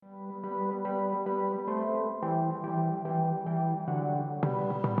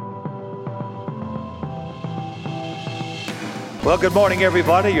Well, good morning,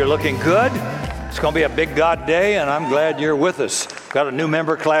 everybody. You're looking good. It's going to be a big God day, and I'm glad you're with us. Got a new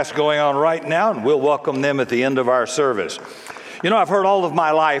member class going on right now, and we'll welcome them at the end of our service. You know, I've heard all of my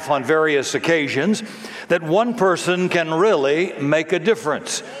life on various occasions that one person can really make a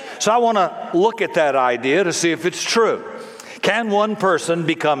difference. So I want to look at that idea to see if it's true. Can one person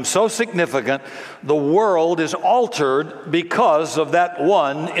become so significant the world is altered because of that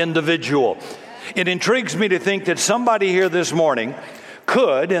one individual? It intrigues me to think that somebody here this morning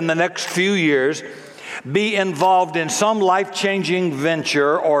could, in the next few years, be involved in some life-changing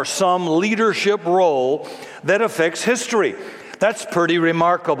venture or some leadership role that affects history. That's pretty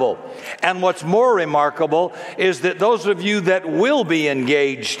remarkable. And what's more remarkable is that those of you that will be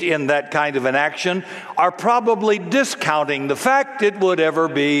engaged in that kind of an action are probably discounting the fact it would ever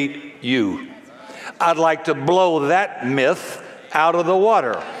be you. I'd like to blow that myth out of the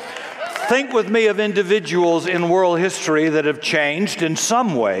water. Think with me of individuals in world history that have changed in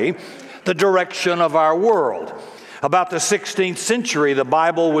some way the direction of our world. About the 16th century, the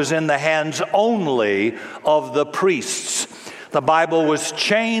Bible was in the hands only of the priests. The Bible was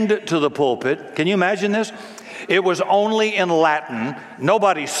chained to the pulpit. Can you imagine this? It was only in Latin.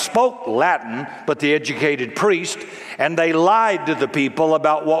 Nobody spoke Latin but the educated priest, and they lied to the people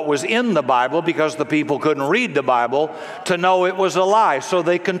about what was in the Bible because the people couldn't read the Bible to know it was a lie. So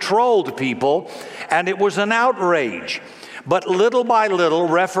they controlled people, and it was an outrage. But little by little,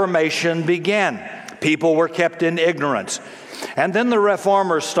 Reformation began. People were kept in ignorance. And then the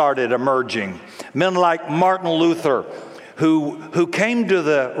reformers started emerging. Men like Martin Luther, who came to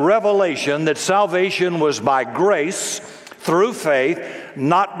the revelation that salvation was by grace, through faith,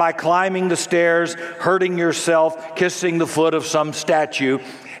 not by climbing the stairs, hurting yourself, kissing the foot of some statue,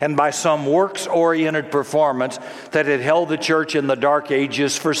 and by some works-oriented performance that had held the church in the Dark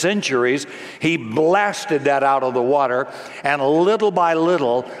Ages for centuries. He blasted that out of the water, and little by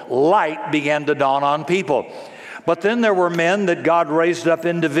little, light began to dawn on people. But then there were men that God raised up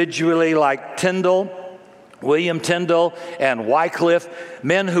individually like Tyndale, William Tyndale, and Wycliffe,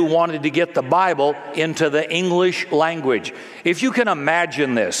 men who wanted to get the Bible into the English language. If you can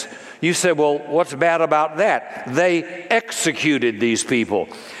imagine this, you say, well, what's bad about that? They executed these people.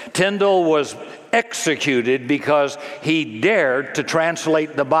 Tyndale was executed because he dared to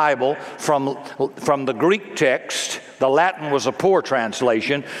translate the Bible from the Greek text. The Latin was a poor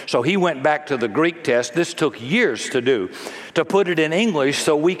translation, so he went back to the Greek text. This took years to do, to put it in English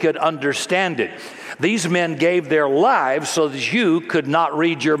so we could understand it. These men gave their lives so that you could not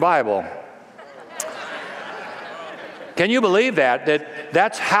read your Bible. Can you believe that?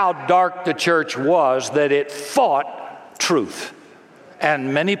 That's how dark the church was, that it fought truth.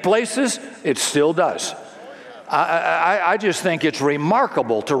 And many places, it still does. I just think it's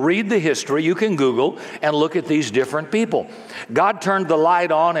remarkable to read the history. You can Google and look at these different people. God turned the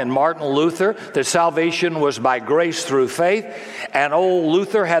light on in Martin Luther that salvation was by grace through faith, and old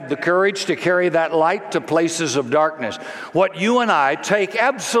Luther had the courage to carry that light to places of darkness. What you and I take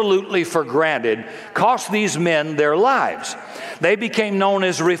absolutely for granted cost these men their lives. They became known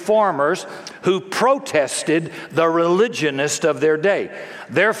as reformers who protested the religionists of their day.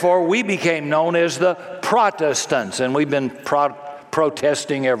 Therefore, we became known as the Protestants, and we've been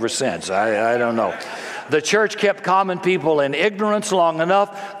protesting ever since. I don't know. The church kept common people in ignorance long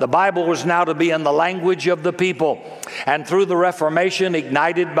enough. The Bible was now to be in the language of the people. And through the Reformation,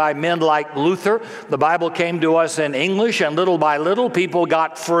 ignited by men like Luther, the Bible came to us in English, and little by little, people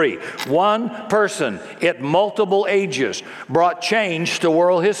got free. One person at multiple ages brought change to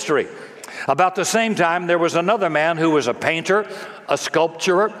world history. About the same time, there was another man who was a painter, a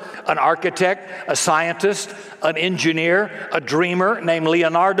sculptor, an architect, a scientist, an engineer, a dreamer named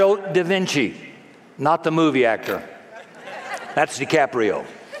Leonardo da Vinci. Not the movie actor. That's DiCaprio.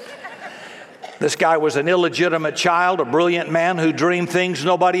 This guy was an illegitimate child, a brilliant man who dreamed things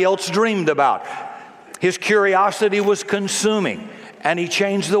nobody else dreamed about. His curiosity was consuming, and he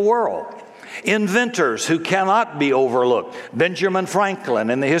changed the world. Inventors who cannot be overlooked. Benjamin Franklin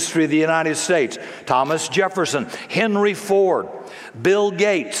in the history of the United States. Thomas Jefferson, Henry Ford, Bill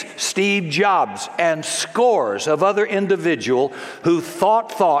Gates, Steve Jobs, and scores of other individuals who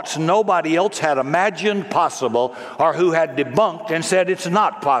thought thoughts nobody else had imagined possible, or who had debunked and said it's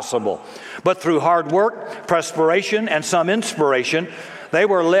not possible. But through hard work, perspiration, and some inspiration, they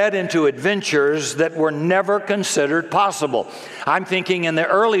were led into adventures that were never considered possible. I'm thinking in the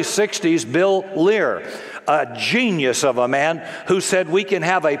early 60s, Bill Lear, a genius of a man who said we can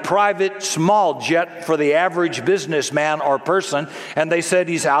have a private small jet for the average businessman or person, and they said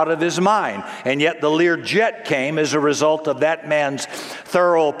he's out of his mind. And yet the Lear jet came as a result of that man's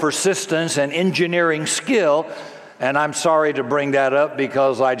thorough persistence and engineering skill. And I'm sorry to bring that up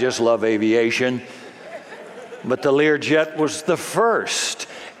because I just love aviation. But the Learjet was the first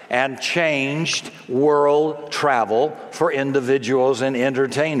and changed world travel for individuals and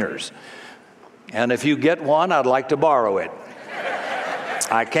entertainers. And if you get one, I'd like to borrow it.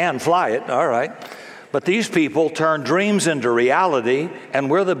 I can fly it, all right. But these people turned dreams into reality, and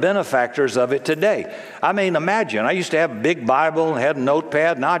we're the benefactors of it today. I mean, imagine, I used to have a big Bible and had a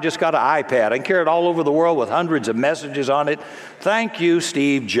notepad. Now I just got an iPad. I can carry it all over the world with hundreds of messages on it. Thank you,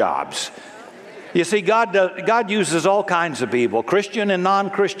 Steve Jobs. You see, God uses all kinds of people, Christian and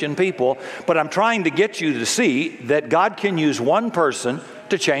non-Christian people, but I'm trying to get you to see that God can use one person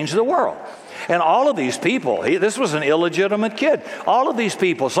to change the world. And all of these people, this was an illegitimate kid. All of these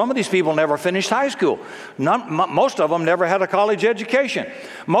people, some of these people never finished high school. Most of them never had a college education.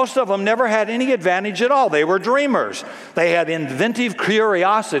 Most of them never had any advantage at all. They were dreamers. They had inventive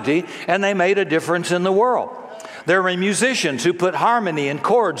curiosity, and they made a difference in the world. There were musicians who put harmony and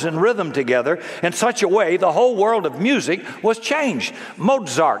chords and rhythm together in such a way the whole world of music was changed.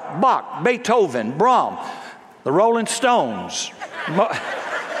 Mozart, Bach, Beethoven, Brahms, the Rolling Stones,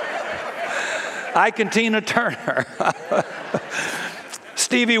 Ike and Tina Turner,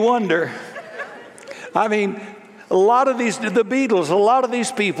 Stevie Wonder. I mean, a lot of these, the Beatles, a lot of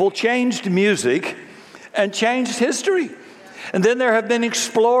these people changed music and changed history. And then there have been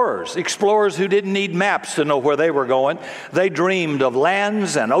explorers who didn't need maps to know where they were going. They dreamed of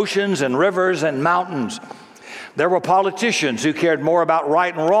lands and oceans and rivers and mountains. There were politicians who cared more about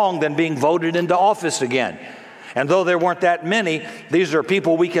right and wrong than being voted into office again. And though there weren't that many, these are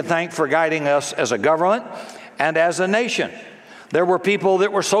people we can thank for guiding us as a government and as a nation. There were people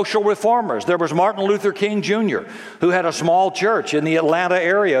that were social reformers. There was Martin Luther King Jr., who had a small church in the Atlanta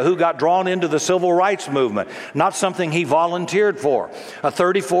area, who got drawn into the civil rights movement, not something he volunteered for. A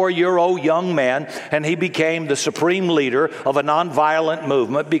 34-year-old young man, and he became the supreme leader of a nonviolent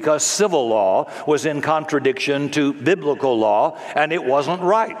movement because civil law was in contradiction to biblical law, and it wasn't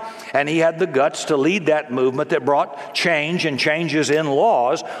right. And he had the guts to lead that movement that brought change and changes in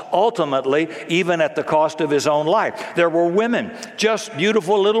laws, ultimately, even at the cost of his own life. There were women, just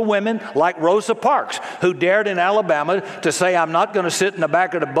beautiful little women like Rosa Parks, who dared in Alabama to say, I'm not going to sit in the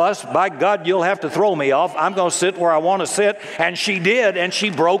back of the bus. By God, you'll have to throw me off. I'm going to sit where I want to sit. And she did, and she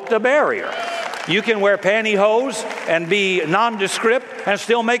broke the barrier. You can wear pantyhose and be nondescript and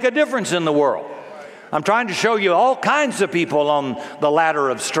still make a difference in the world. I'm trying to show you all kinds of people on the ladder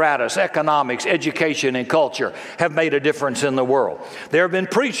of stratus, economics, education, and culture have made a difference in the world. There have been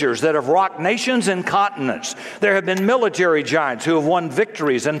preachers that have rocked nations and continents. There have been military giants who have won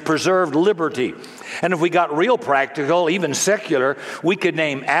victories and preserved liberty. And if we got real practical, even secular, we could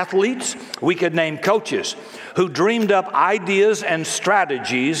name athletes, we could name coaches who dreamed up ideas and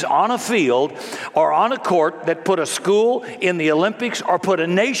strategies on a field or on a court that put a school in the Olympics or put a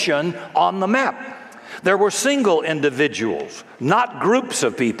nation on the map. There were single individuals, not groups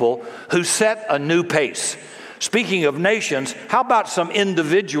of people, who set a new pace. Speaking of nations, how about some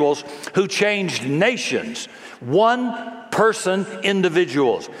individuals who changed nations? One-person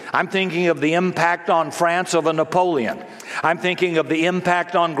individuals. I'm thinking of the impact on France of a Napoleon. I'm thinking of the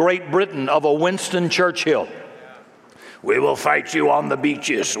impact on Great Britain of a Winston Churchill. We will fight you on the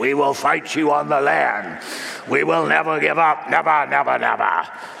beaches. We will fight you on the land. We will never give up. Never, never, never.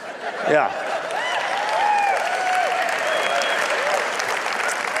 Yeah.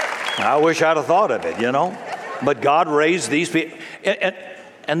 I wish I'd have thought of it, you know. But God raised these people.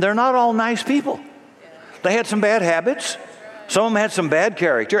 And they're not all nice people. They had some bad habits. Some of them had some bad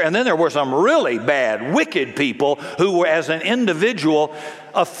character. And then there were some really bad, wicked people who were, as an individual,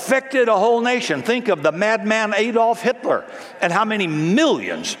 affected a whole nation. Think of the madman Adolf Hitler and how many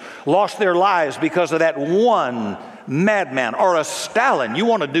millions lost their lives because of that one madman. Or a Stalin. You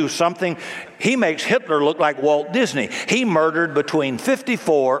want to do something? He makes Hitler look like Walt Disney. He murdered between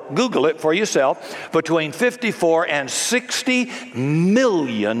 54, Google it for yourself, between 54 and 60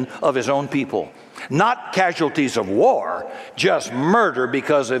 million of his own people. Not casualties of war, just murder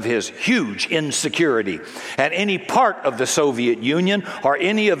because of his huge insecurity. And any part of the Soviet Union or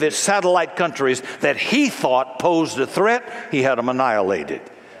any of its satellite countries that he thought posed a threat, he had them annihilated.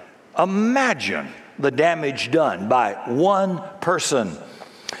 Imagine the damage done by one person.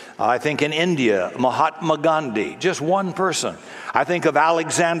 I think in India, Mahatma Gandhi, just one person. I think of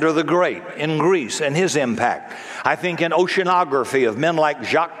Alexander the Great in Greece and his impact. I think in oceanography of men like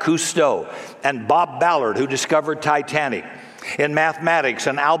Jacques Cousteau and Bob Ballard, who discovered Titanic. In mathematics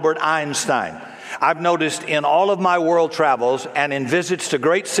and Albert Einstein. I've noticed in all of my world travels and in visits to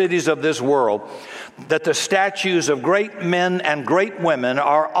great cities of this world that the statues of great men and great women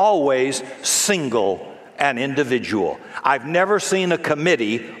are always single an individual. I've never seen a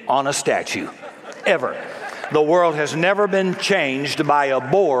committee on a statue, ever. The world has never been changed by a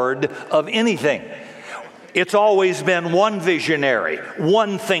board of anything. It's always been one visionary,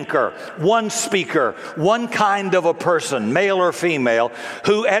 one thinker, one speaker, one kind of a person, male or female,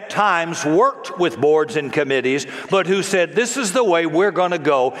 who at times worked with boards and committees, but who said, this is the way we're going to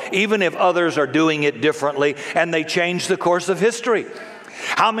go, even if others are doing it differently, and they changed the course of history.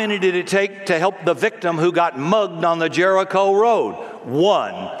 How many did it take to help the victim who got mugged on the Jericho road?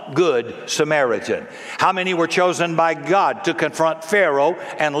 One good Samaritan. How many were chosen by God to confront Pharaoh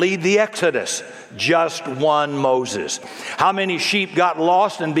and lead the Exodus? Just one Moses. How many sheep got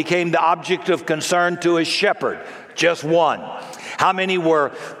lost and became the object of concern to a shepherd? Just one. How many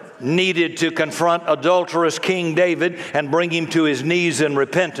were needed to confront adulterous King David and bring him to his knees in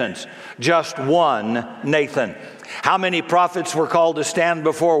repentance? Just one Nathan. How many prophets were called to stand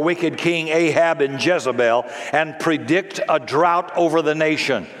before wicked King Ahab and Jezebel and predict a drought over the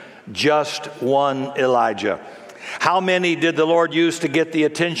nation? Just one Elijah. How many did the Lord use to get the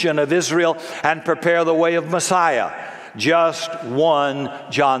attention of Israel and prepare the way of Messiah? Just one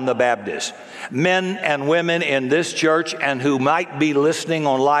John the Baptist. Men and women in this church and who might be listening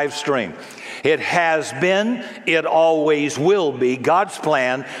on live stream. It has been, it always will be God's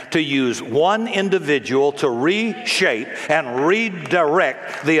plan to use one individual to reshape and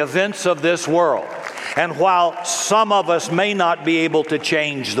redirect the events of this world. And while some of us may not be able to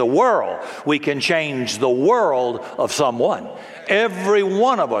change the world, we can change the world of someone. Every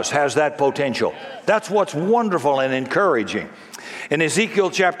one of us has that potential. That's what's wonderful and encouraging. In Ezekiel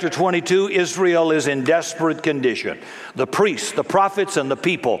chapter 22, Israel is in desperate condition. The priests, the prophets, and the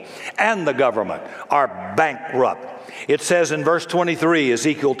people, and the government are bankrupt. It says in verse 23,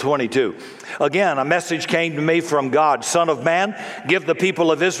 Ezekiel 22, again, a message came to me from God. Son of man, give the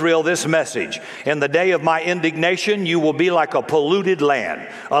people of Israel this message. In the day of my indignation, you will be like a polluted land,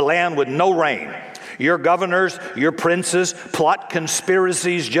 a land with no rain. Your governors, your princes plot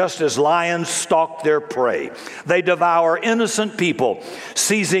conspiracies just as lions stalk their prey. They devour innocent people,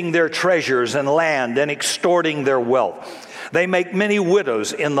 seizing their treasures and land and extorting their wealth. They make many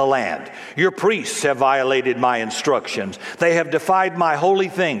widows in the land. Your priests have violated my instructions. They have defied my holy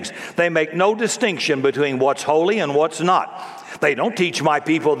things. They make no distinction between what's holy and what's not. They don't teach my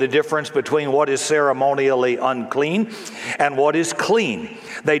people the difference between what is ceremonially unclean and what is clean.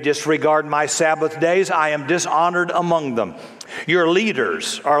 They disregard my Sabbath days. I am dishonored among them. Your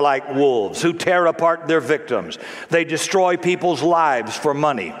leaders are like wolves who tear apart their victims. They destroy people's lives for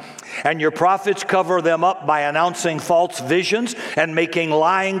money. And your prophets cover them up by announcing false visions and making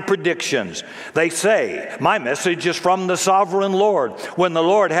lying predictions. They say, my message is from the sovereign Lord, when the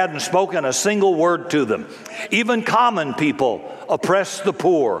Lord hadn't spoken a single word to them. Even common people oppress the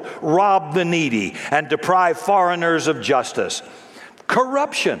poor, rob the needy, and deprive foreigners of justice.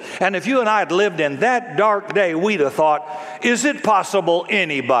 Corruption. And if you and I had lived in that dark day, we'd have thought, is it possible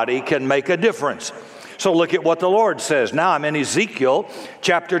anybody can make a difference? So look at what the Lord says. Now I'm in Ezekiel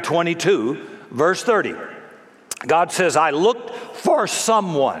chapter 22, verse 30. God says, I looked for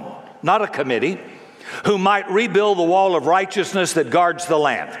someone, not a committee, who might rebuild the wall of righteousness that guards the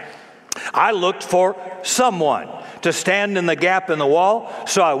land. I looked for someone to stand in the gap in the wall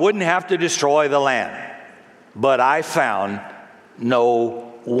so I wouldn't have to destroy the land. But I found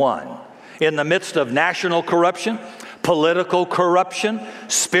no one. In the midst of national corruption, political corruption,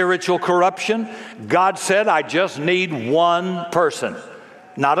 spiritual corruption, God said, I just need one person.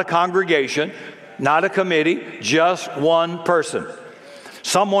 Not a congregation, not a committee, just one person.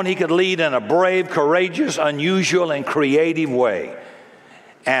 Someone he could lead in a brave, courageous, unusual, and creative way.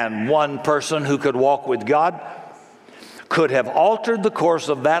 And one person who could walk with God could have altered the course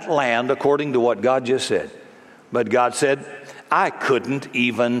of that land according to what God just said. But God said, I couldn't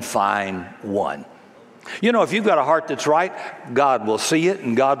even find one. You know, if you've got a heart that's right, God will see it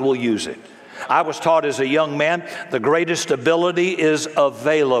and God will use it. I was taught as a young man, the greatest ability is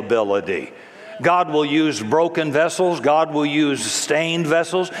availability. God will use broken vessels. God will use stained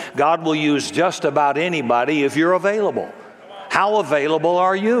vessels. God will use just about anybody if you're available. How available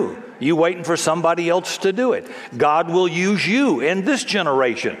are you? You waiting for somebody else to do it? God will use you in this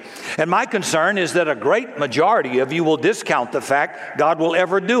generation. And my concern is that a great majority of you will discount the fact God will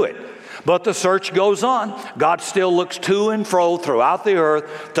ever do it. But the search goes on. God still looks to and fro throughout the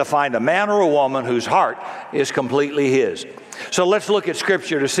earth to find a man or a woman whose heart is completely His. So let's look at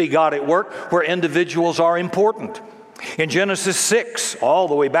Scripture to see God at work where individuals are important. In Genesis 6, all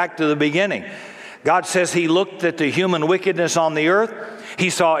the way back to the beginning, God says He looked at the human wickedness on the earth. He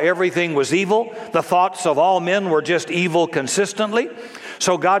saw everything was evil. The thoughts of all men were just evil consistently.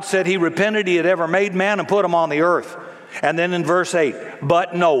 So God said he repented he had ever made man and put him on the earth. And then in verse 8,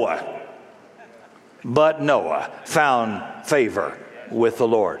 but Noah found favor with the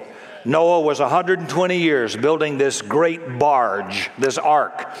Lord. Noah was 120 years building this great barge, this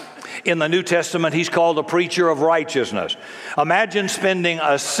ark. In the New Testament, he's called a preacher of righteousness. Imagine spending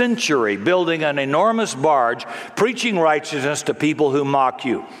a century building an enormous barge, preaching righteousness to people who mock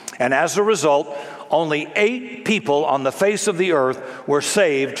you. And as a result, only 8 people on the face of the earth were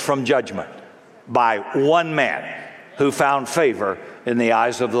saved from judgment by one man who found favor in the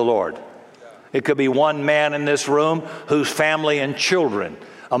eyes of the Lord. It could be one man in this room whose family and children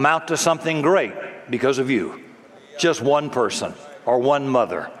amount to something great because of you. Just one person or one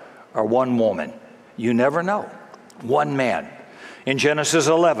mother or one woman. You never know. One man. In Genesis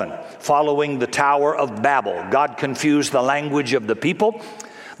 11, following the Tower of Babel, God confused the language of the people.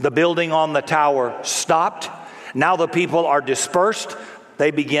 The building on the tower stopped. Now the people are dispersed.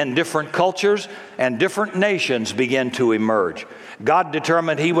 They begin different cultures, and different nations begin to emerge. God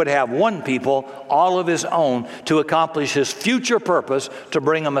determined he would have one people, all of his own, to accomplish his future purpose to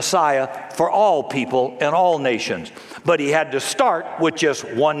bring a Messiah for all people and all nations. But he had to start with just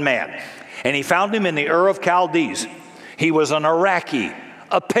one man. And he found him in the Ur of Chaldees. He was an Iraqi,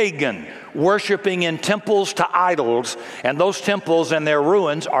 a pagan, worshiping in temples to idols, and those temples and their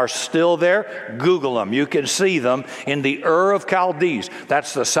ruins are still there. Google them. You can see them in the Ur of Chaldees.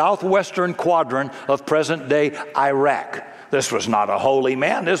 That's the southwestern quadrant of present-day Iraq. This was not a holy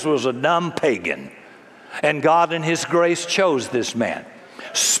man. This was a dumb pagan. And God in his grace chose this man,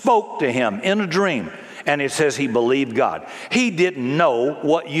 spoke to him in a dream, and it says he believed God. He didn't know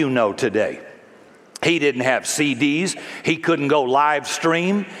what you know today. He didn't have CDs. He couldn't go live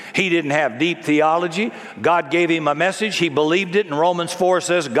stream. He didn't have deep theology. God gave him a message. He believed it. And Romans 4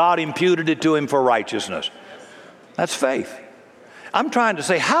 says God imputed it to him for righteousness. That's faith. I'm trying to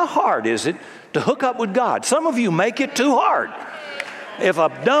say, how hard is it to hook up with God? Some of you make it too hard. If a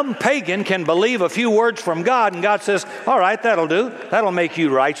dumb pagan can believe a few words from God and God says, all right, that'll do. That'll make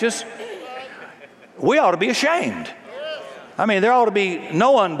you righteous. We ought to be ashamed. I mean, there ought to be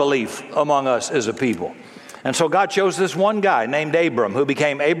no unbelief among us as a people. And so God chose this one guy named Abram, who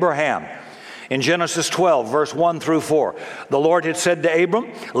became Abraham. In Genesis 12, verse 1 through 4, the Lord had said to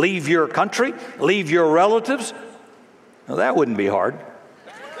Abram, leave your country, leave your relatives. Well, that wouldn't be hard.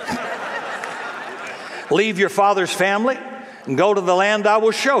 Leave your father's family and go to the land I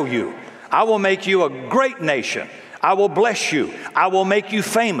will show you. I will make you a great nation. I will bless you. I will make you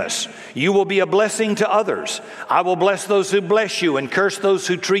famous. You will be a blessing to others. I will bless those who bless you and curse those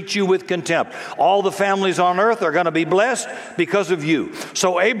who treat you with contempt. All the families on earth are going to be blessed because of you.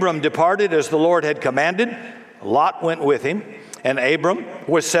 So Abram departed as the Lord had commanded. Lot went with him. And Abram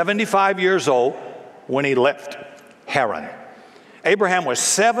was 75 years old when he left Haran. Abraham was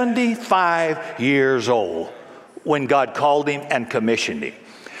 75 years old when God called him and commissioned him.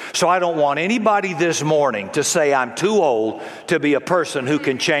 So I don't want anybody this morning to say I'm too old to be a person who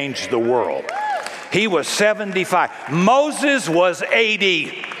can change the world. He was 75. Moses was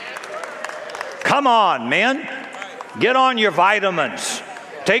 80. Come on, men. Get on your vitamins.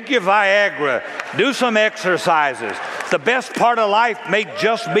 Take your Viagra. Do some exercises. The best part of life may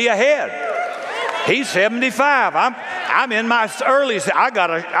just be ahead. He's 75. I'm in my early. I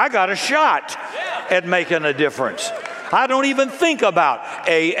got a shot at making a difference. I don't even think about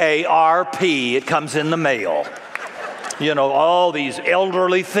AARP. It comes in the mail. You know, all these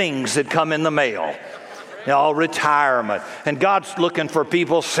elderly things that come in the mail. You know, retirement. And God's looking for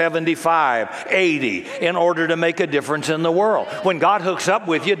people 75, 80 in order to make a difference in the world. When God hooks up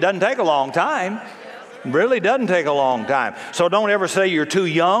with you, it doesn't take a long time. It really doesn't take a long time. So don't ever say you're too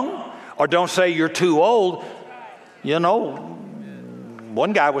young or don't say you're too old. You know,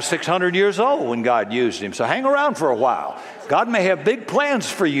 one guy was 600 years old when God used him. So hang around for a while. God may have big plans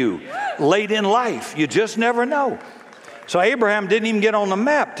for you late in life. You just never know. So Abraham didn't even get on the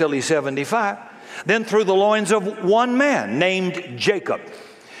map till he's 75. Then through the loins of one man named Jacob.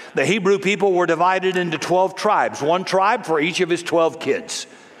 The Hebrew people were divided into 12 tribes, one tribe for each of his 12 kids.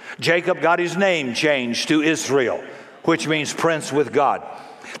 Jacob got his name changed to Israel, which means prince with God.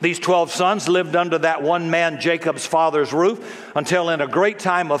 These 12 sons lived under that one man, Jacob's father's roof, until in a great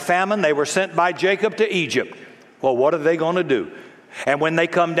time of famine, they were sent by Jacob to Egypt. Well, what are they going to do? And when they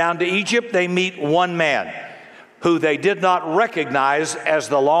come down to Egypt, they meet one man who they did not recognize as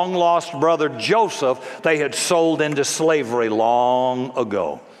the long-lost brother Joseph they had sold into slavery long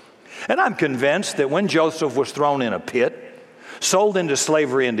ago. And I'm convinced that when Joseph was thrown in a pit, sold into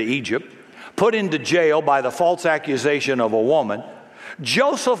slavery into Egypt, put into jail by the false accusation of a woman,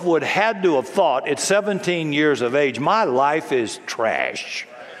 Joseph would had to have thought at 17 years of age, my life is trash.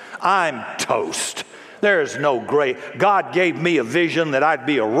 I'm toast. There's no great. God gave me a vision that I'd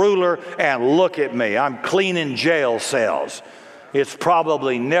be a ruler, and look at me. I'm cleaning jail cells. It's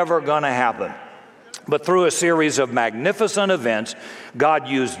probably never going to happen. But through a series of magnificent events, God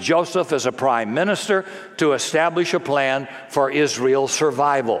used Joseph as a prime minister to establish a plan for Israel's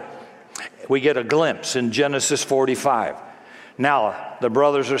survival. We get a glimpse in Genesis 45. Now, the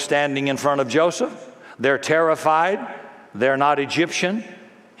brothers are standing in front of Joseph. They're terrified. They're not Egyptian.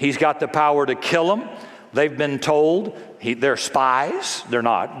 He's got the power to kill them. They've been told they're spies. They're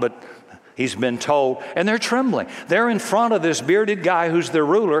not, but he's been told, and they're trembling. They're in front of this bearded guy who's their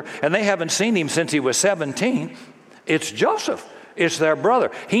ruler, and they haven't seen him since he was 17. It's Joseph. It's their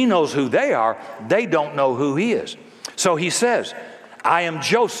brother. He knows who they are. They don't know who he is. So he says, I am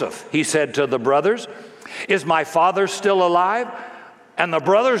Joseph, he said to the brothers. Is my father still alive? And the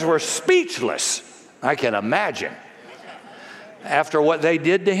brothers were speechless. I can imagine. After what they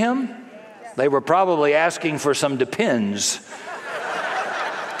did to him, they were probably asking for some depends.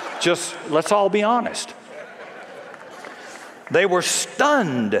 Just, let's all be honest. They were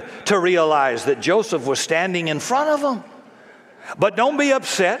stunned to realize that Joseph was standing in front of them. But don't be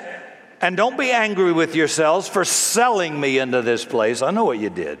upset and don't be angry with yourselves for selling me into this place. I know what you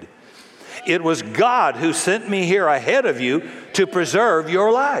did. It was God who sent me here ahead of you to preserve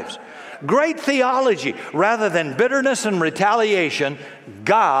your lives. Great theology. Rather than bitterness and retaliation,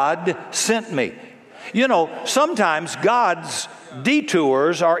 God sent me. You know, sometimes God's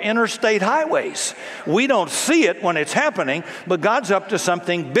detours are interstate highways. We don't see it when it's happening, but God's up to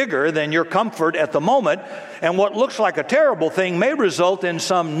something bigger than your comfort at the moment. And what looks like a terrible thing may result in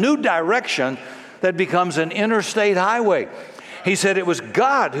some new direction that becomes an interstate highway. He said, it was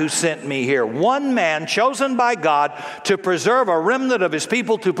God who sent me here, one man chosen by God to preserve a remnant of his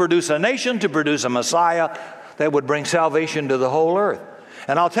people, to produce a nation, to produce a Messiah that would bring salvation to the whole earth.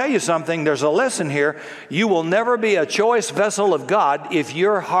 And I'll tell you something, there's a lesson here. You will never be a choice vessel of God if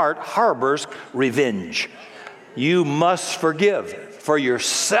your heart harbors revenge. You must forgive for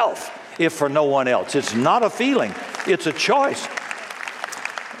yourself, if for no one else. It's not a feeling, it's a choice.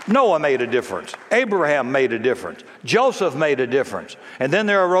 Noah made a difference. Abraham made a difference. Joseph made a difference. And then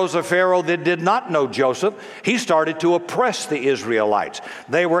there arose a Pharaoh that did not know Joseph. He started to oppress the Israelites.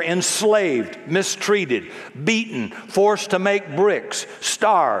 They were enslaved, mistreated, beaten, forced to make bricks,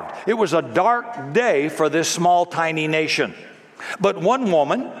 starved. It was a dark day for this small, tiny nation. But one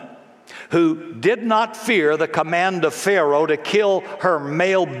woman who did not fear the command of Pharaoh to kill her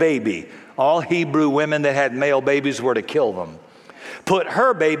male baby. All Hebrew women that had male babies were to kill them. Put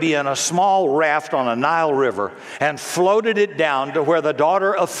her baby in a small raft on a Nile River and floated it down to where the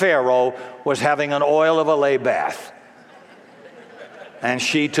daughter of Pharaoh was having an oil of Olay bath. And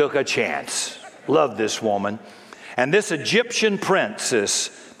she took a chance. Love this woman. And this Egyptian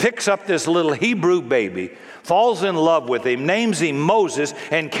princess picks up this little Hebrew baby, falls in love with him, names him Moses,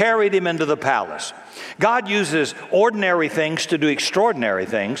 and carried him into the palace. God uses ordinary things to do extraordinary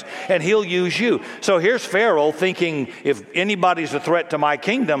things, and he'll use you. So here's Pharaoh thinking, if anybody's a threat to my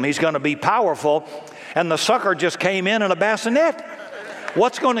kingdom, he's going to be powerful, and the sucker just came in a bassinet.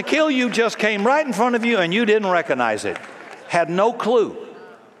 What's going to kill you just came right in front of you, and you didn't recognize it. Had no clue.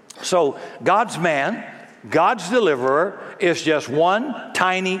 So God's man, God's deliverer, is just one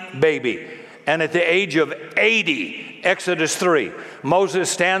tiny baby. And at the age of 80, Exodus 3, Moses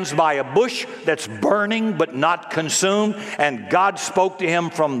stands by a bush that's burning but not consumed, and God spoke to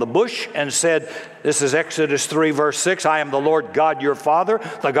him from the bush and said, this is Exodus 3, verse 6, I am the Lord God your father,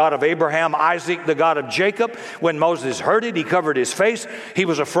 the God of Abraham, Isaac, the God of Jacob. When Moses heard it, he covered his face. He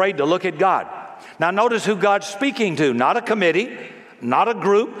was afraid to look at God. Now notice who God's speaking to. Not a committee, not a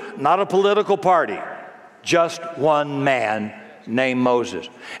group, not a political party. Just one man named Moses.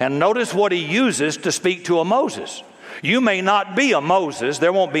 And notice what he uses to speak to a Moses. You may not be a Moses.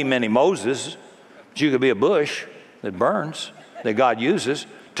 There won't be many Moses. But you could be a bush that burns, that God uses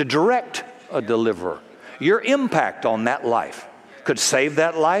to direct a deliverer. Your impact on that life could save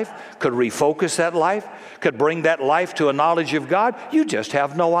that life, could refocus that life, could bring that life to a knowledge of God. You just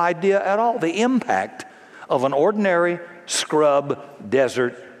have no idea at all the impact of an ordinary scrub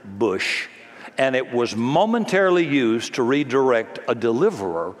desert bush. And it was momentarily used to redirect a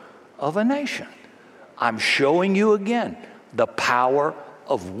deliverer of a nation. I'm showing you again the power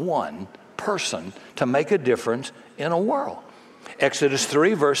of one person to make a difference in a world. Exodus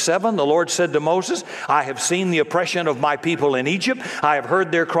 3, verse 7, the Lord said to Moses, I have seen the oppression of my people in Egypt. I have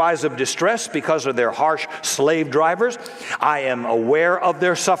heard their cries of distress because of their harsh slave drivers. I am aware of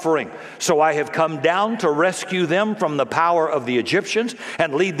their suffering. So I have come down to rescue them from the power of the Egyptians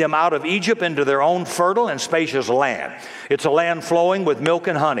and lead them out of Egypt into their own fertile and spacious land. It's a land flowing with milk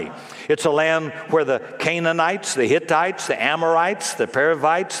and honey. It's a land where the Canaanites, the Hittites, the Amorites, the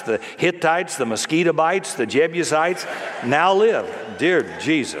Perizzites, the Hittites, the Mosquitobites, the Jebusites now live. Dear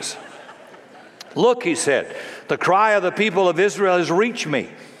Jesus. Look, he said, the cry of the people of Israel has reached me,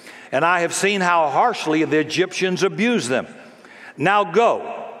 and I have seen how harshly the Egyptians abuse them. Now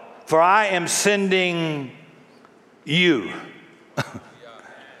go, for I am sending you.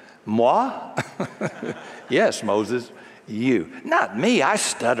 Moi? Yes, Moses. You. Not me. I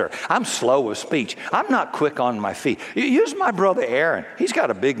stutter. I'm slow of speech. I'm not quick on my feet. Use my brother Aaron. He's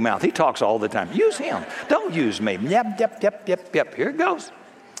got a big mouth. He talks all the time. Use him. Don't use me. Yep. Here it goes.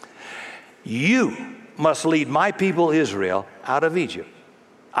 You must lead my people Israel out of Egypt.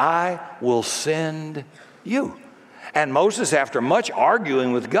 I will send you. And Moses, after much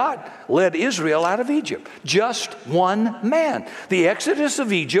arguing with God, led Israel out of Egypt. Just one man. The exodus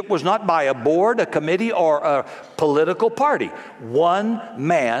of Egypt was not by a board, a committee, or a political party. One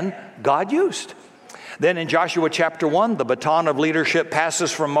man God used. Then in Joshua chapter 1, the baton of leadership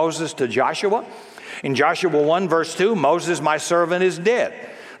passes from Moses to Joshua. In Joshua 1, verse 2, Moses, my servant, is dead.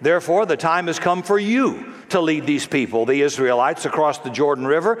 Therefore, the time has come for you to lead these people, the Israelites, across the Jordan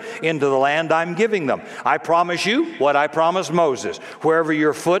River into the land I'm giving them. I promise you what I promised Moses. Wherever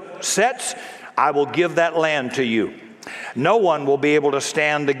your foot sets, I will give that land to you. No one will be able to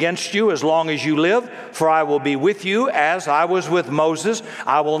stand against you as long as you live, for I will be with you as I was with Moses.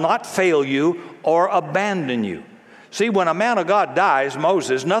 I will not fail you or abandon you. See, when a man of God dies,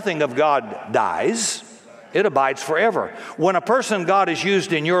 Moses, nothing of God dies. It abides forever. When a person God has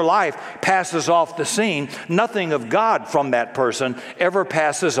used in your life passes off the scene, nothing of God from that person ever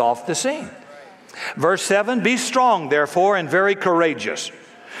passes off the scene. Verse 7, be strong, therefore, and very courageous.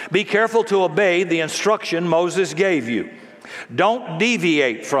 Be careful to obey the instruction Moses gave you. Don't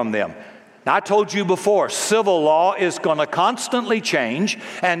deviate from them. Now, I told you before, civil law is going to constantly change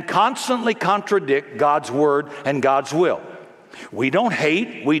and constantly contradict God's word and God's will. We don't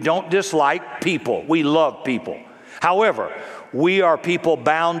hate, we don't dislike people. We love people. However, we are people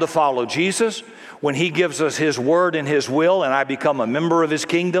bound to follow Jesus. When he gives us his word and his will, and I become a member of his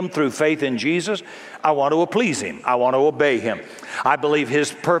kingdom through faith in Jesus, I want to please him. I want to obey him. I believe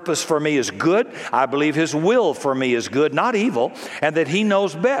his purpose for me is good. I believe his will for me is good, not evil, and that he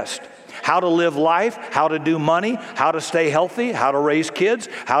knows best. How to live life, how to do money, how to stay healthy, how to raise kids,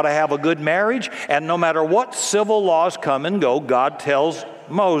 how to have a good marriage. And no matter what civil laws come and go, God tells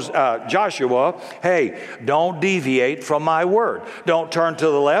Joshua, hey, don't deviate from my word. Don't turn to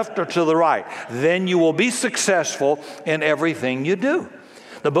the left or to the right. Then you will be successful in everything you do.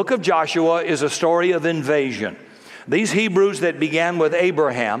 The book of Joshua is a story of invasion. These Hebrews that began with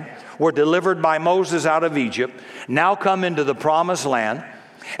Abraham were delivered by Moses out of Egypt, now come into the promised land.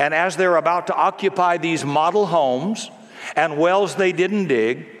 And as they're about to occupy these model homes and wells they didn't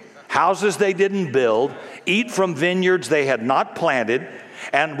dig, houses they didn't build, eat from vineyards they had not planted,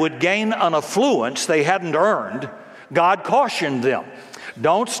 and would gain an affluence they hadn't earned, God cautioned them.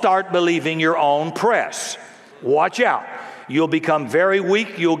 Don't start believing your own press. Watch out. You'll become very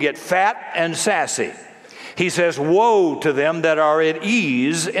weak. You'll get fat and sassy. He says, woe to them that are at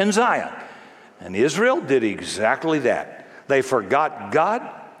ease in Zion. And Israel did exactly that. They forgot God,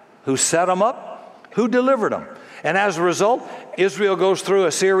 who set them up, who delivered them. And as a result, Israel goes through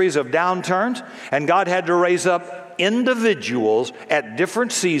a series of downturns, and God had to raise up individuals at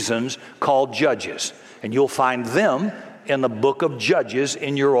different seasons called judges. And you'll find them in the book of Judges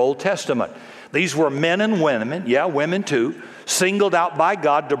in your Old Testament. These were men and women, women too, singled out by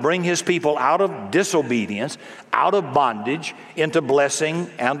God to bring his people out of disobedience, out of bondage, into blessing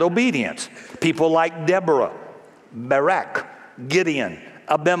and obedience. People like Deborah, Barak, Gideon,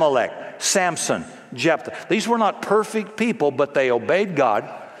 Abimelech, Samson, Jephthah. These were not perfect people, but they obeyed God,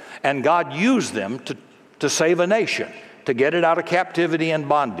 and God used them to save a nation, to get it out of captivity and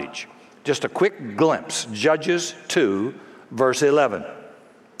bondage. Just a quick glimpse, Judges 2, verse 11.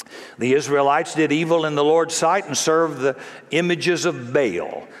 The Israelites did evil in the Lord's sight and served the images of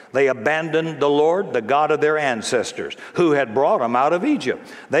Baal. They abandoned the Lord, the God of their ancestors, who had brought them out of Egypt.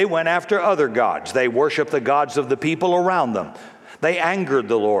 They went after other gods. They worshiped the gods of the people around them. They angered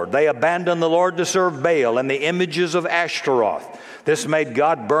the Lord. They abandoned the Lord to serve Baal and the images of Ashtaroth. This made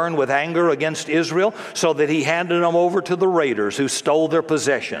God burn with anger against Israel so that he handed them over to the raiders who stole their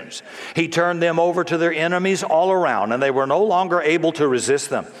possessions. He turned them over to their enemies all around, and they were no longer able to resist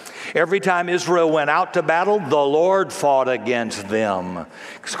them. Every time Israel went out to battle, the Lord fought against them,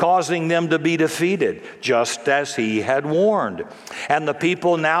 causing them to be defeated, just as he had warned. And the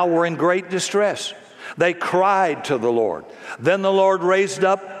people now were in great distress. They cried to the Lord. Then the Lord raised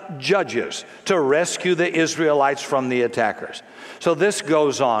up judges to rescue the Israelites from the attackers. So this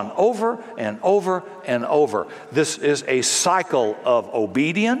goes on over and over and over. This is a cycle of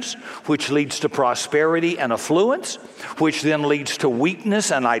obedience, which leads to prosperity and affluence, which then leads to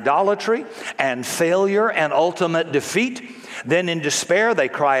weakness and idolatry and failure and ultimate defeat. Then in despair, they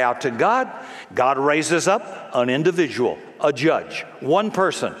cry out to God. God raises up an individual, a judge, one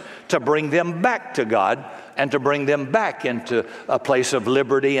person, to bring them back to God and to bring them back into a place of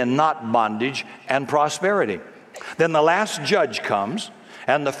liberty and not bondage and prosperity. Then the last judge comes,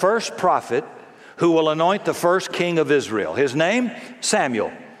 and the first prophet who will anoint the first king of Israel. His name,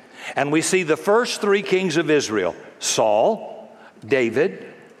 Samuel. And we see the first three kings of Israel, Saul,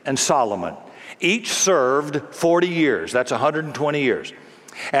 David, and Solomon. Each served 40 years. That's 120 years.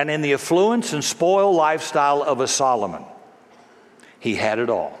 And in the affluence and spoil lifestyle of a Solomon, he had it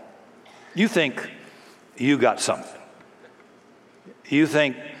all. You think you got something. You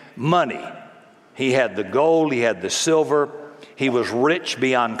think money. He had the gold, he had the silver, he was rich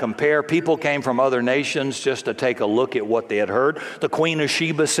beyond compare. People came from other nations just to take a look at what they had heard. The Queen of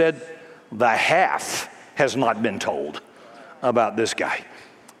Sheba said, the half has not been told about this guy.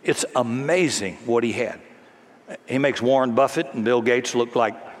 It's amazing what he had. He makes Warren Buffett and Bill Gates look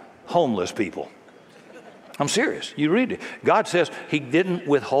like homeless people. I'm serious. You read it. God says he didn't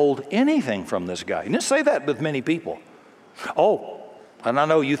withhold anything from this guy. He didn't say that with many people. Oh, and I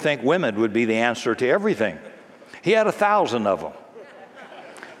know you think women would be the answer to everything. He had 1,000 of them.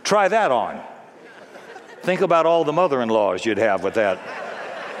 Try that on. Think about all the mother-in-laws you'd have with that.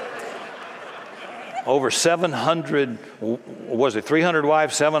 Over 700, was it 300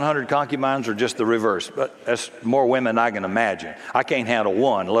 wives, 700 concubines, or just the reverse? But that's more women than I can imagine. I can't handle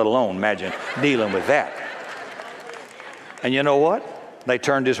one, let alone imagine dealing with that. And you know what? They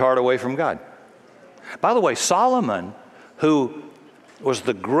turned his heart away from God. By the way, Solomon, who was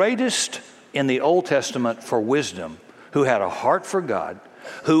the greatest in the Old Testament for wisdom, who had a heart for God,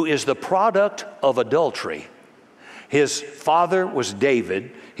 who is the product of adultery. His father was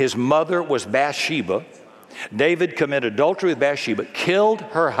David. His mother was Bathsheba. David committed adultery with Bathsheba, killed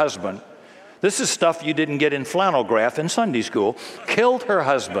her husband. This is stuff you didn't get in flannel graph in Sunday school. Killed her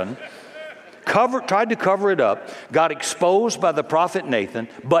husband, tried to cover it up, got exposed by the prophet Nathan,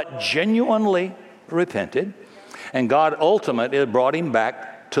 but genuinely repented. And God ultimately brought him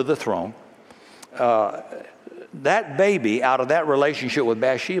back to the throne. That baby out of that relationship with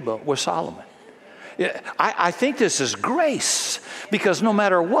Bathsheba was Solomon. I think this is grace, because no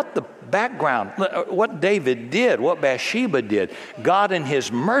matter what the background, what David did, what Bathsheba did, God in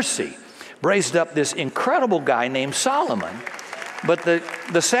his mercy raised up this incredible guy named Solomon. But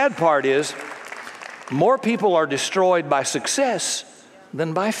the sad part is more people are destroyed by success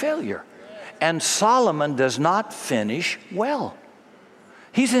than by failure. And Solomon does not finish well.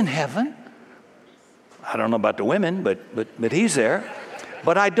 He's in heaven. I don't know about the women, but he's there.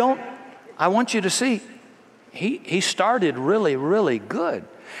 But I want you to see, he started really, really good.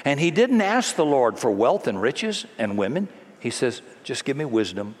 And he didn't ask the Lord for wealth and riches and women. He says, just give me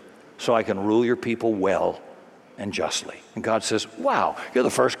wisdom so I can rule your people well and justly. And God says, wow, you're the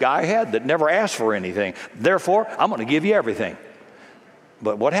first guy I had that never asked for anything. Therefore, I'm going to give you everything.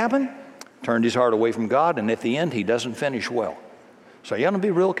 But what happened? Turned his heart away from God, and at the end, he doesn't finish well. So you got to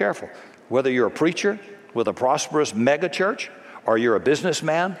be real careful. Whether you're a preacher with a prosperous mega church, or you're a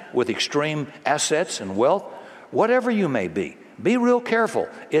businessman with extreme assets and wealth, whatever you may be real careful.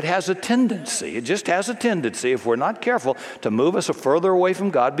 It has a tendency, it just has a tendency, if we're not careful, to move us further away from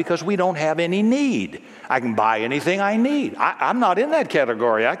God because we don't have any need. I can buy anything I need. I'm not in that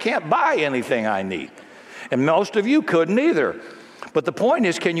category. I can't buy anything I need. And most of you couldn't either. But the point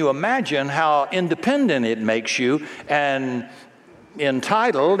is, can you imagine how independent it makes you and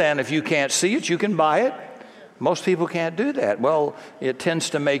entitled, and if you can't see it, you can buy it? Most people can't do that. Well, it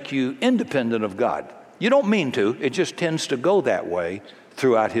tends to make you independent of God. You don't mean to, it just tends to go that way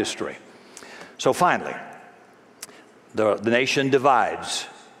throughout history. So finally, the nation divides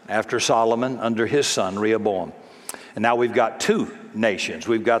after Solomon under his son Rehoboam. And now we've got two nations.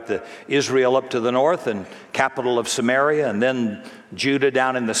 We've got the Israel up to the north and capital of Samaria, and then Judah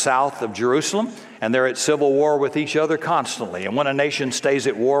down in the south of Jerusalem. and they're at civil war with each other constantly. And when a nation stays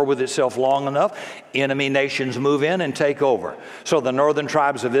at war with itself long enough, enemy nations move in and take over. So the northern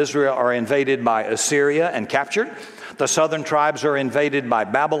tribes of Israel are invaded by Assyria and captured. The southern tribes are invaded by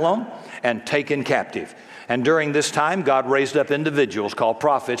Babylon and taken captive. And during this time, God raised up individuals called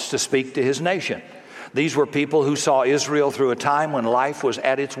prophets to speak to his nation. These were people who saw Israel through a time when life was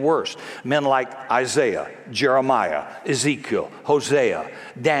at its worst. Men like Isaiah, Jeremiah, Ezekiel, Hosea,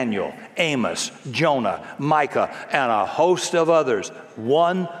 Daniel, Amos, Jonah, Micah, and a host of others.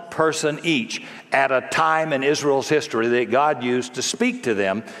 One person each at a time in Israel's history that God used to speak to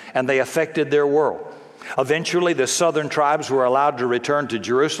them, and they affected their world. Eventually, the southern tribes were allowed to return to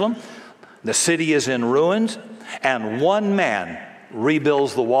Jerusalem. The city is in ruins, and one man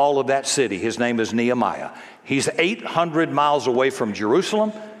rebuilds the wall of that city. His name is Nehemiah. He's 800 miles away from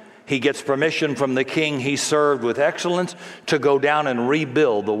Jerusalem. He gets permission from the king he served with excellence to go down and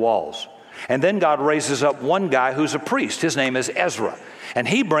rebuild the walls. And then God raises up one guy who's a priest. His name is Ezra. And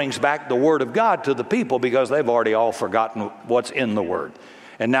he brings back the word of God to the people because they've already all forgotten what's in the word.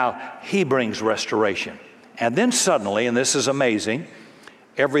 And now he brings restoration. And then suddenly, and this is amazing,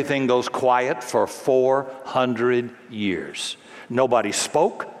 everything goes quiet for 400 years. Nobody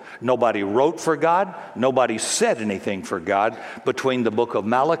spoke, nobody wrote for God, nobody said anything for God between the book of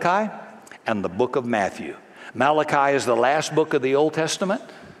Malachi and the book of Matthew. Malachi is the last book of the Old Testament.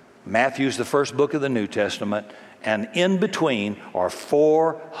 Matthew's the first book of the New Testament. And in between are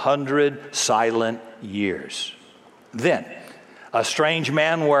 400 silent years. Then, a strange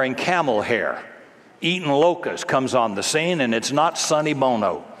man wearing camel hair, eating locusts, comes on the scene, and it's not Sonny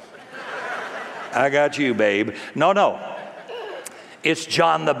Bono. I got you, babe. No. It's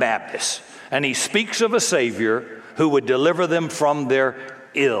John the Baptist, and he speaks of a Savior who would deliver them from their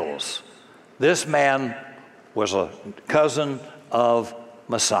ills. This man was a cousin of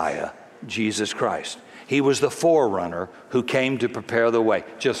Messiah, Jesus Christ. He was the forerunner who came to prepare the way.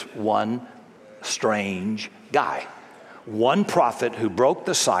 Just one strange guy. One prophet who broke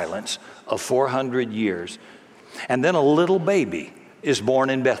the silence of 400 years. And then a little baby is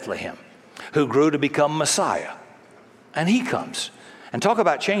born in Bethlehem who grew to become Messiah. And he comes. And talk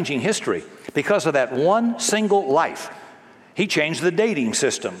about changing history. Because of that one single life, he changed the dating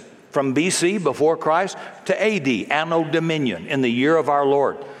system from BC, before Christ, to AD, Anno Dominion, in the year of our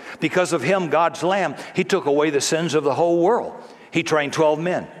Lord. Because of him, God's Lamb, he took away the sins of the whole world. He trained 12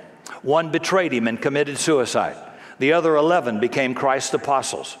 men. One betrayed him and committed suicide. The other 11 became Christ's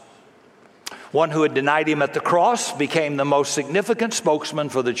apostles. One who had denied him at the cross became the most significant spokesman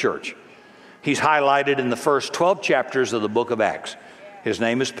for the church. He's highlighted in the first 12 chapters of the book of Acts. His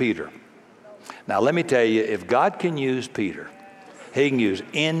name is Peter. Now, let me tell you, if God can use Peter, he can use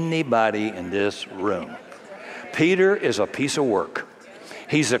anybody in this room. Peter is a piece of work.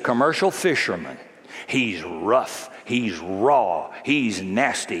 He's a commercial fisherman. He's rough. He's raw. He's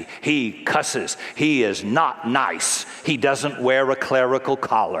nasty. He cusses. He is not nice. He doesn't wear a clerical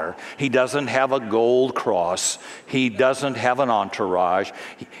collar. He doesn't have a gold cross. He doesn't have an entourage.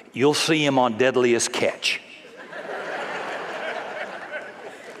 You'll see him on Deadliest Catch.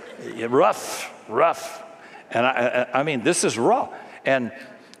 Rough. And I mean, this is raw. And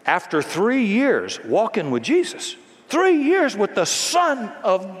after 3 years walking with Jesus, 3 years with the Son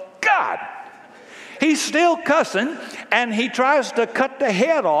of God, he's still cussing, and he tries to cut the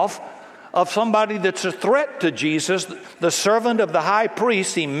head off of somebody that's a threat to Jesus, the servant of the high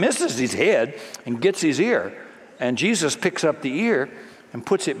priest. He misses his head and gets his ear, and Jesus picks up the ear and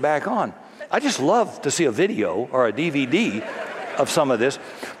puts it back on. I just love to see a video or a DVD of some of this.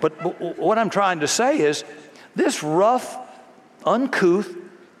 But what I'm trying to say is this rough, uncouth,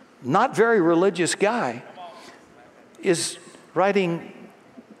 not very religious guy is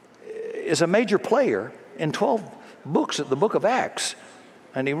a major player in 12 books of the book of Acts.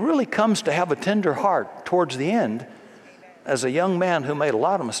 And he really comes to have a tender heart towards the end as a young man who made a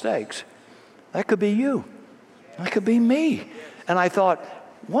lot of mistakes. That could be you. That could be me. And I thought,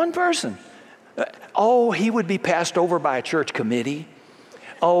 one person. He would be passed over by a church committee.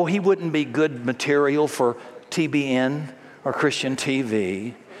 He wouldn't be good material for TBN or Christian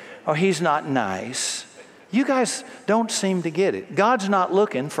TV. He's not nice. You guys don't seem to get it. God's not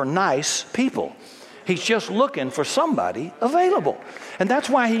looking for nice people. He's just looking for somebody available. And that's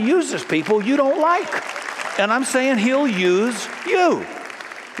why he uses people you don't like. And I'm saying he'll use you.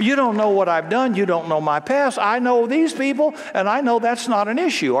 You don't know what I've done. You don't know my past. I know these people, and I know that's not an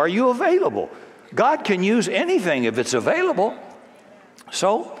issue. Are you available? God can use anything if it's available.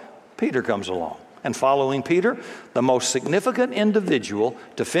 So Peter comes along. And following Peter, the most significant individual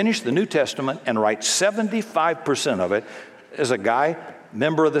to finish the New Testament and write 75% of it is a guy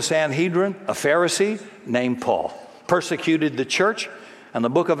member of the Sanhedrin, a Pharisee named Paul, persecuted the church, and the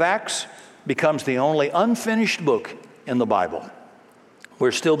book of Acts becomes the only unfinished book in the Bible.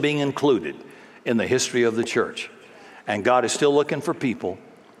 We're still being included in the history of the church, and God is still looking for people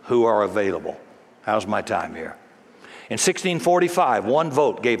who are available. How's my time here? In 1645, one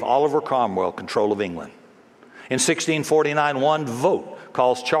vote gave Oliver Cromwell control of England. In 1649, one vote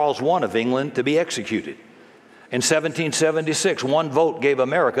caused Charles I of England to be executed. In 1776, one vote gave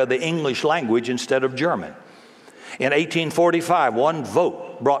America the English language instead of German. In 1845, one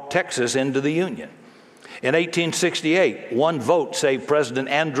vote brought Texas into the Union. In 1868, one vote saved President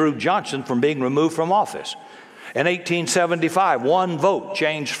Andrew Johnson from being removed from office. In 1875, one vote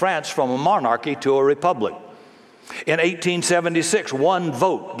changed France from a monarchy to a republic. In 1876, one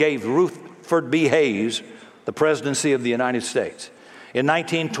vote gave Rutherford B. Hayes the presidency of the United States. In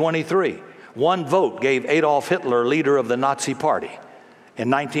 1923, one vote gave Adolf Hitler leader of the Nazi Party. In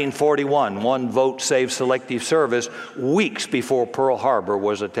 1941, one vote saved Selective Service weeks before Pearl Harbor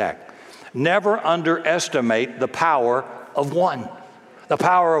was attacked. Never underestimate the power of one, the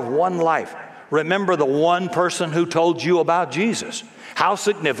power of one life. Remember the one person who told you about Jesus. How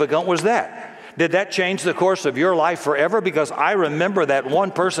significant was that? Did that change the course of your life forever? Because I remember that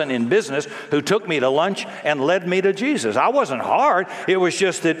one person in business who took me to lunch and led me to Jesus. I wasn't hard. It was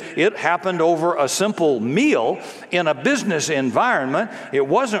just that it happened over a simple meal in a business environment. It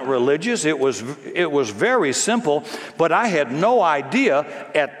wasn't religious. It was very simple. But I had no idea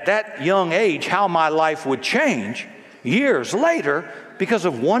at that young age how my life would change years later because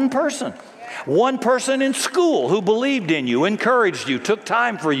of one person. One person in school who believed in you, encouraged you, took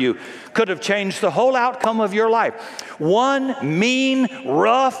time for you, could have changed the whole outcome of your life. One mean,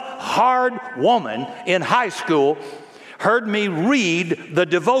 rough, hard woman in high school heard me read the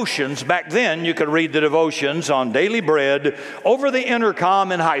devotions. Back then, you could read the devotions on Daily Bread over the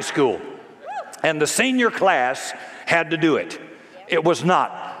intercom in high school. And the senior class had to do it. It was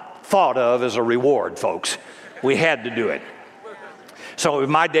not thought of as a reward, folks. We had to do it. So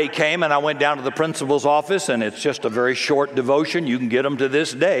my day came and I went down to the principal's office, and it's just a very short devotion. You can get them to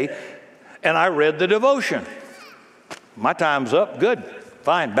this day. And I read the devotion. My time's up. Good.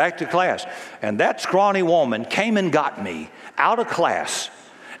 Fine. Back to class. And that scrawny woman came and got me out of class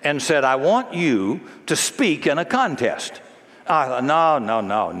and said, I want you to speak in a contest. I thought,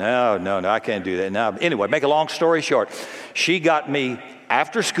 no, I can't do that. No. Anyway, make a long story short, she got me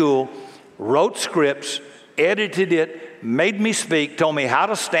after school, wrote scripts, edited it, made me speak, told me how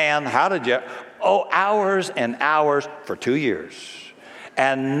to stand, how to hours and hours for 2 years.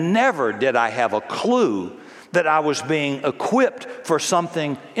 And never did I have a clue that I was being equipped for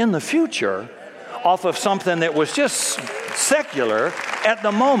something in the future off of something that was just secular at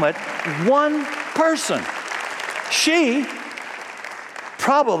the moment. One person. She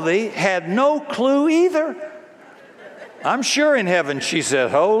probably had no clue either. I'm sure in heaven she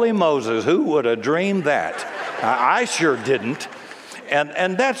said, Holy Moses, who would have dreamed that? I sure didn't.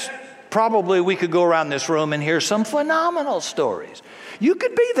 And that's probably, we could go around this room and hear some phenomenal stories. You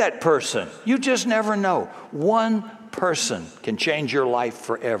could be that person. You just never know. One person can change your life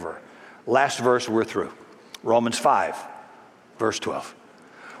forever. Last verse, we're through. Romans 5, verse 12.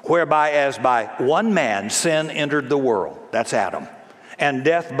 Whereby as by one man sin entered the world, that's Adam, and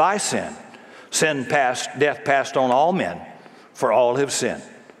death by sin. Death passed on all men, for all have sinned.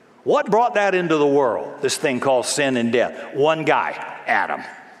 What brought that into the world, this thing called sin and death? One guy, Adam.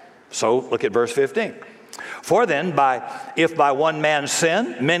 So look at verse 15. For then, if by one man's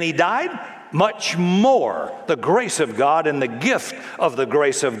sin many died, much more the grace of God and the gift of the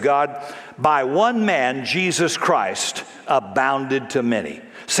grace of God by one man, Jesus Christ, abounded to many.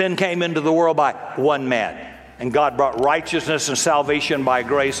 Sin came into the world by one man. And God brought righteousness and salvation by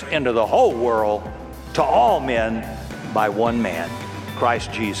grace into the whole world to all men by one man,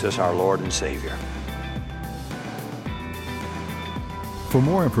 Christ Jesus, our Lord and Savior. For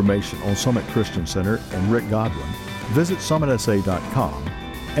more information on Summit Christian Center and Rick Godwin, visit summitsa.com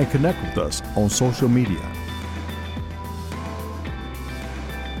and connect with us on social media.